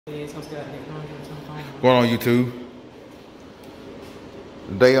Going on YouTube.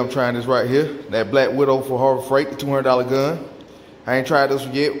 Today I'm trying this right here. That Black Widow for Harbor Freight, the $200 gun. I ain't tried this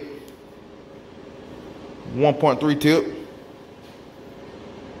one yet. 1.3 tip.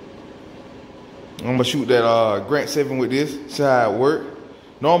 I'm gonna shoot that Grant 7 with this, see how it work.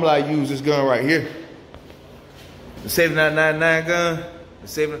 Normally I use this gun right here. The 7999 gun,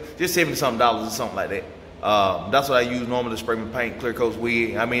 just $70 something or something like that. That's what I use normally to spray my paint, clear coats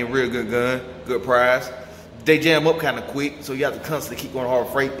with. I mean, real good gun, good price. They jam up kind of quick, so you have to constantly keep going to Harbor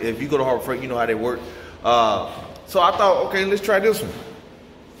Freight. If you go to Harbor Freight, you know how they work. So I thought, okay, let's try this one.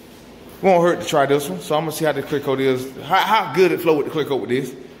 Won't hurt to try this one. So I'm gonna see how the clear coat is, how good it flow with the clear coat with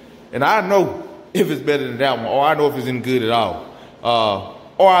this. And I know if it's better than that one, or I know if it's any good at all.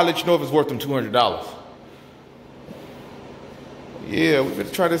 Or I'll let you know if it's worth them $200. Yeah, we better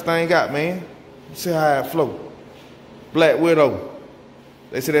try this thing out, man. See how it flow. Black Widow.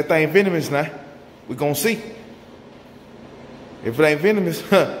 They say that thing venomous now. We gonna see. If it ain't venomous,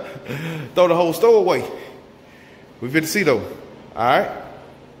 throw the whole store away. We finna see though. Alright?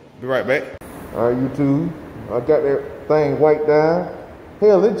 Be right back. Alright, YouTube. I got that thing wiped down.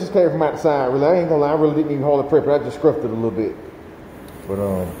 Hell, it just came from outside, really. I ain't gonna lie, I really didn't even hardly prep it. I just scruffed it a little bit. But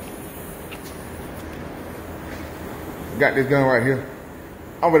got this gun right here.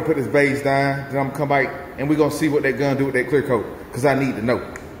 I'm gonna put this base down, then I'm gonna come back and we're gonna see what that gun do with that clear coat. Cause I need to know.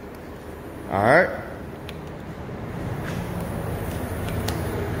 Alright.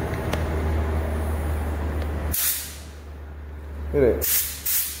 Look at that.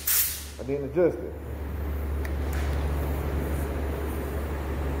 I didn't adjust it.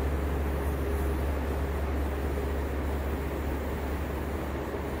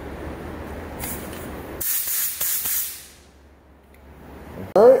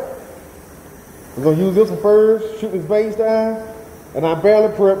 Alright, we're gonna use this one first, shoot this base down, and I barely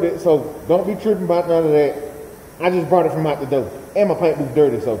prepped it, so don't be tripping about none of that. I just brought it from out the door, and my paint was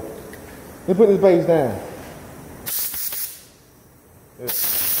dirty, so let's put this base down. Yeah.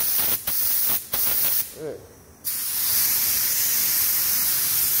 Yeah.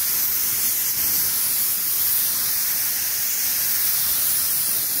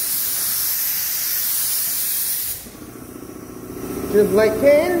 Just like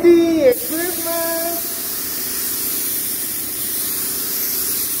candy at Christmas.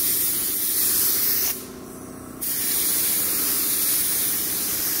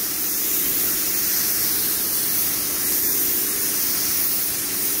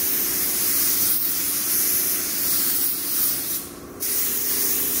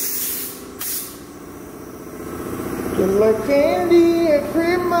 Just like candy at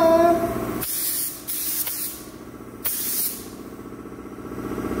Christmas.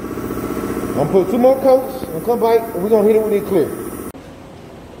 I'm gonna put 2 more coats and come back and we're gonna hit it with it clear.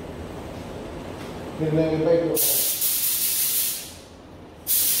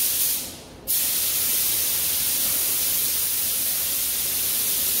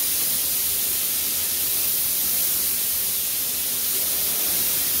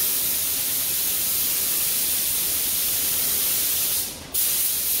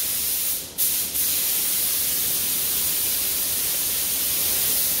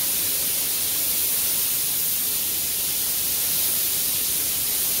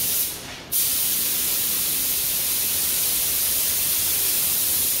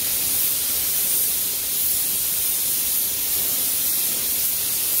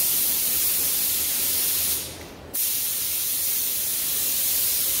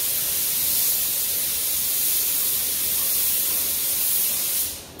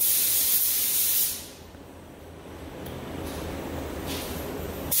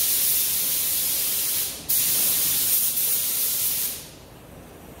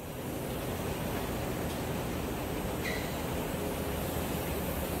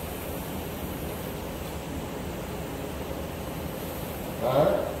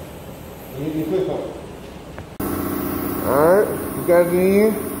 Alright, we got it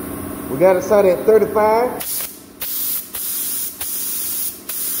in. We got it set at 35.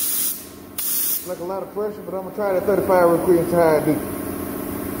 Like a lot of pressure, but I'm gonna try it at 35 real quick and see how I do.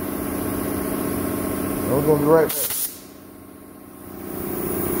 We're gonna be right back.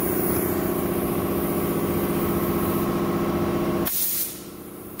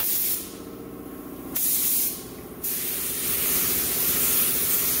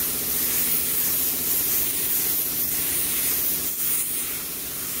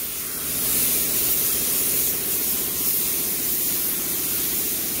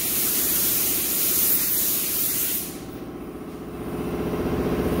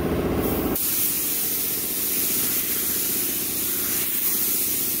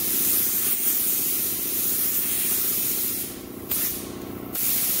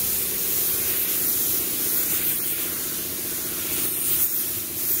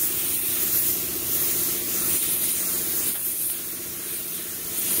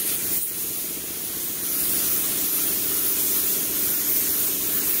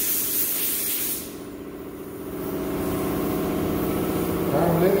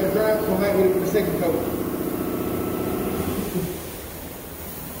 white with it with the second coat.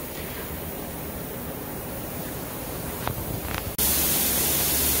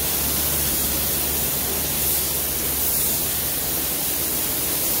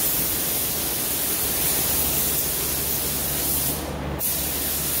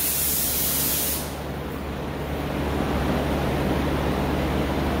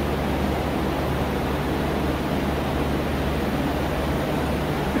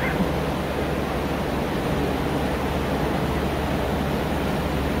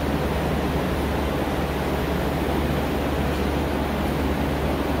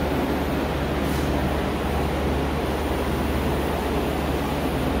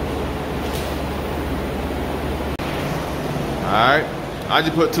 Alright, I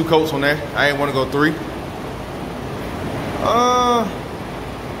just put 2 coats on there. I ain't want to go 3. It's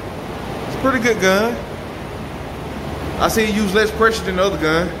a pretty good gun. I see you use less pressure than the other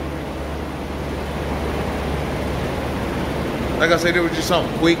gun. Like I said, it was just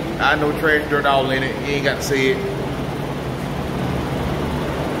something quick. I know trash, dirt all in it. You ain't got to see it.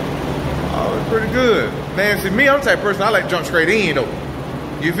 Oh, it's pretty good. Man, see me, I'm the type of person, I like to jump straight in though.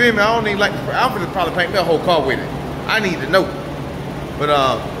 You feel me? I don't even like, I'm gonna probably paint me a whole car with it. I need to know. But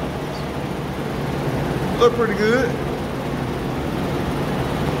look pretty good.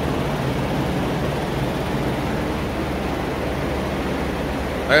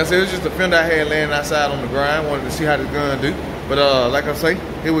 Like I said, it's just a fender I had laying outside on the ground. Wanted to see how this gun do. But like I say,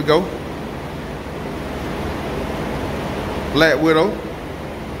 here we go. Black Widow.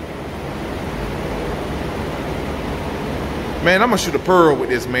 Man, I'm gonna shoot a pearl with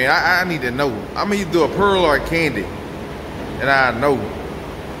this, man. I need to know. I'm gonna either do a pearl or a candy. And I know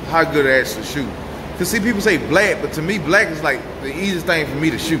how good it actually shoot. Cause see, people say black, but to me, black is like the easiest thing for me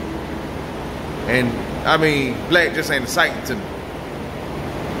to shoot. And I mean, black just ain't exciting to me.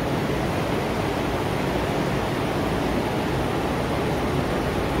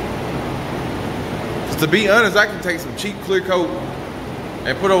 Cause to be honest, I can take some cheap clear coat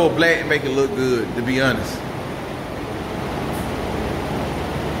and put over black and make it look good, to be honest.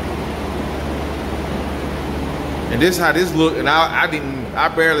 And this is how this looked, and I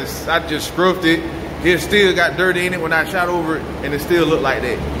just scruffed it. It still got dirt in it when I shot over it, and it still looked like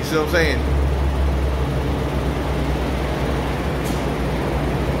that. You see what I'm saying?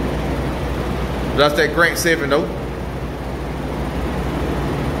 That's that Grant 7 though.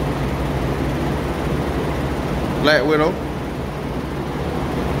 Black Widow.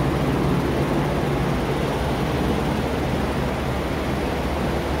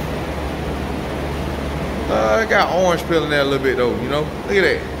 I got orange peel in there a little bit though, you know. Look at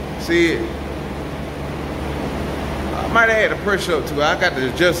that. See it? I might have had the pressure up too. I got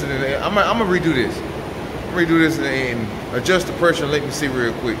to adjust it in there. I'm gonna redo this. Redo this and adjust the pressure and let me see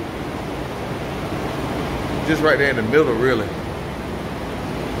real quick. Just right there in the middle, really.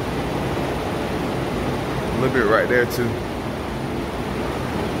 A little bit right there too.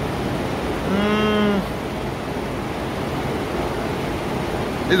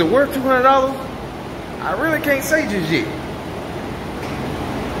 Is it worth $200? I really can't say just yet.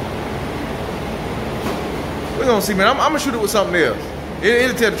 We're gonna see, man. I'm gonna shoot it with something else.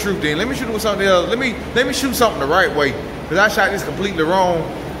 It'll tell the truth then. Let me shoot it with something else. Let me shoot something the right way. Because I shot this completely wrong.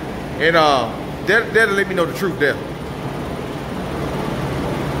 And that'll let me know the truth there.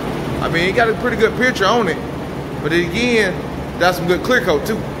 I mean, it got a pretty good picture on it. But again, that's some good clear coat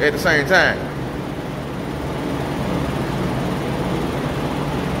too at the same time.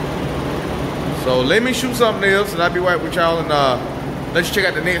 So let me shoot something else and I'll be right with y'all and let's check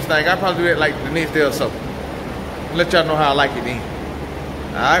out the next thing. I'll probably do that like the next day or so. Let y'all know how I like it then.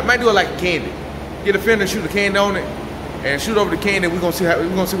 Alright, might do it like a candy. Get a fender, shoot the candy on it, and shoot over the candy. We're gonna see what we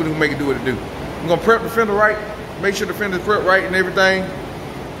can make it do what it do. We're gonna prep the fender right, make sure the fender's prepped right and everything.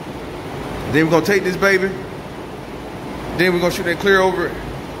 Then we're gonna take this baby. Then we're gonna shoot that clear over it.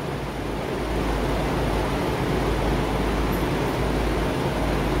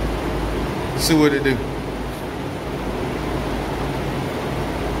 See what it do.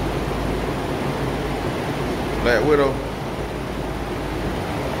 Black Widow.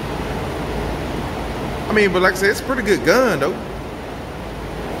 I mean, but like I said, it's a pretty good gun though.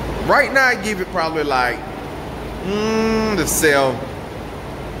 Right now, I give it probably like the 7,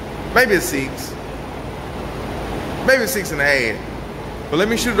 maybe a 6, maybe a 6.5. But let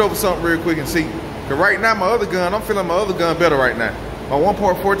me shoot it over something real quick and see. Cause right now, my other gun, I'm feeling my other gun better right now. My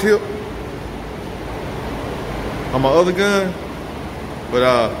 1.4 tip. On my other gun, but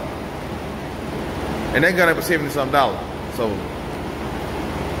and that gun up for $70-something. So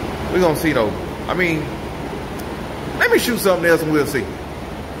we're gonna see though. I mean, let me shoot something else and we'll see.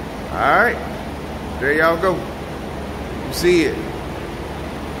 Alright. There y'all go. You see it.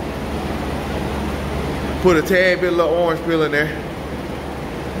 Put a tad bit of little orange peel in there.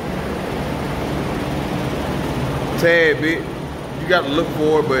 Tad bit. You got to look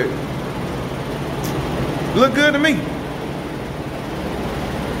for it, but look good to me.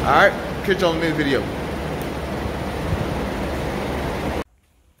 Alright, catch you on the next video.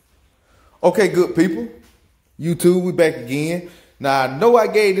 Okay, good people. YouTube, we back again. Now, I know I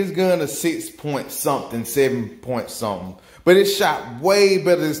gave this gun a 6 point something, 7 point something, but it shot way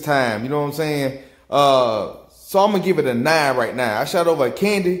better this time. You know what I'm saying? So I'm gonna give it a 9 right now. I shot over a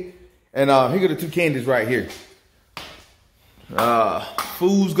candy, and here go the two candies right here.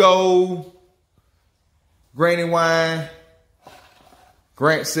 Fool's Gold, Granny Wine,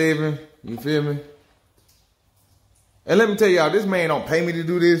 Grant 7, you feel me? And let me tell y'all, this man don't pay me to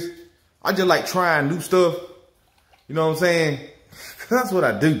do this. I just like trying new stuff. You know what I'm saying? That's what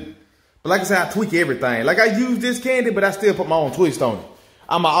I do. But like I said, I tweak everything. Like I use this candy, but I still put my own twist on it.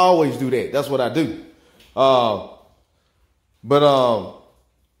 I'ma always do that. That's what I do.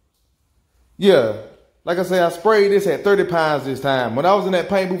 Yeah. Like I said, I sprayed this at 30 pounds this time. When I was in that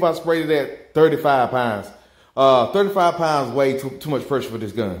paint booth, I sprayed it at 35 pounds. 35 pounds, way too much pressure for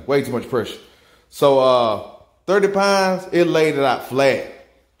this gun. Way too much pressure. So 30 pounds, it laid it out flat.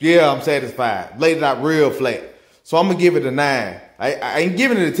 Yeah, I'm satisfied. Laid it out real flat. So I'm gonna give it a 9. I ain't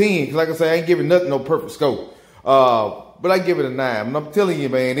giving it a 10, because like I said, I ain't giving nothing no perfect scope. But I give it a 9. And I'm telling you,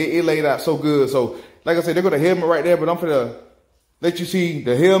 man, it laid out so good. So like I said, they're gonna helmet right there, but I'm gonna let you see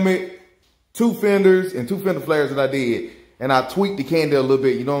the helmet, 2 fenders, and 2 fender flares that I did. And I tweaked the candy a little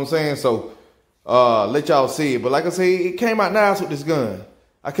bit, you know what I'm saying? So let y'all see it. But like I said, it came out nice with this gun.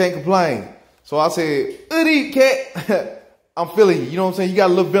 I can't complain. So I said, Uddy, cat. I'm feeling you, you know what I'm saying? You got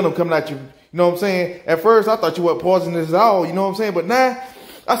a little venom coming at you, you know what I'm saying? At first, I thought you weren't poisonous at all, you know what I'm saying? But now,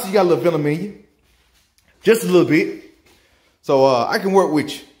 I see you got a little venom in you. Just a little bit. So, I can work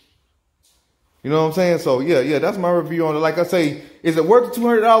with you. You know what I'm saying? So, yeah, that's my review on it. Like I say, is it worth the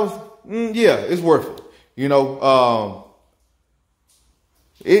 $200? Yeah, it's worth it. You know,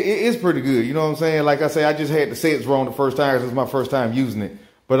 it's pretty good, you know what I'm saying? Like I say, I just had to say it's wrong the first time because it's my first time using it.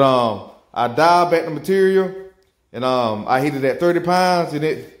 But, I dialed back the material. And I hit it at 30 pounds and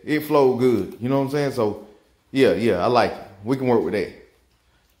it flowed good. You know what I'm saying? So yeah, I like it. We can work with that.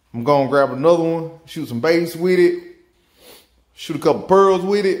 I'm gonna grab another one, shoot some base with it, shoot a couple pearls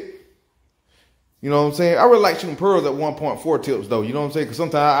with it. You know what I'm saying? I really like shooting pearls at 1.4 tips though. You know what I'm saying? Because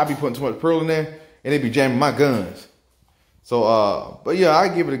sometimes I be putting too much pearl in there and they be jamming my guns. So but yeah, I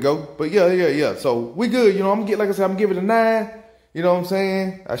give it a go. But yeah. So we good. You know, I'm gonna get, like I said, I'm gonna give it a 9. You know what I'm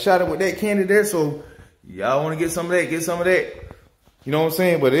saying? I shot it with that candy there, so y'all want to get some of that, get some of that. You know what I'm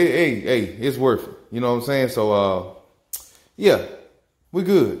saying? But hey, it's worth it. You know what I'm saying? So, yeah, we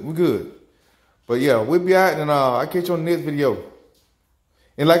good. But yeah, we'll be out and I'll catch you on the next video.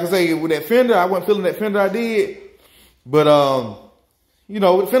 And like I say, with that fender, I wasn't feeling that fender I did. But, you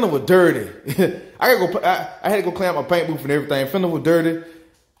know, the fender was dirty. I had to go clean out my paint booth and everything. Fender was dirty.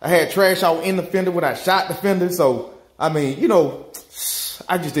 I had trash out in the fender when I shot the fender. So, I mean, you know,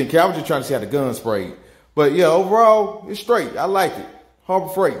 I just didn't care. I was just trying to see how the gun sprayed. But yeah, overall, it's straight. I like it. Harbor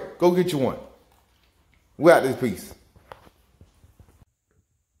Freight, go get you one. We out this piece.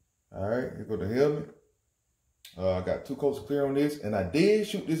 All right, here go the helmet. I got 2 coats of clear on this, and I did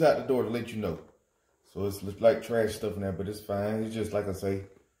shoot this out the door to let you know. So it's like trash stuff in there, but it's fine. It's just, like I say,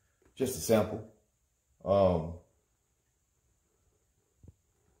 just a sample.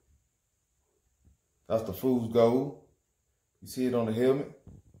 That's the Fool's Gold. You see it on the helmet.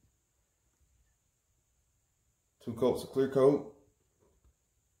 2 coats of clear coat.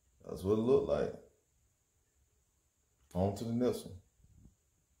 That's what it looked like. On to the next one.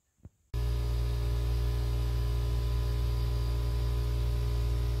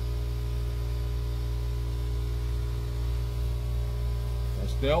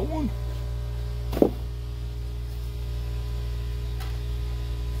 That's that one.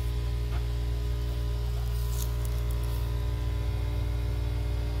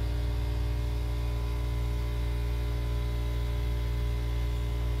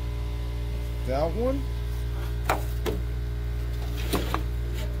 That one.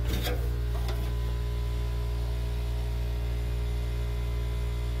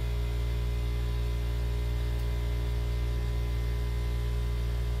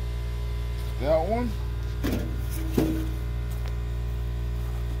 That one.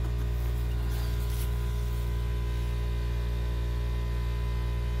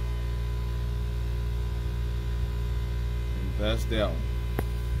 And that's that one.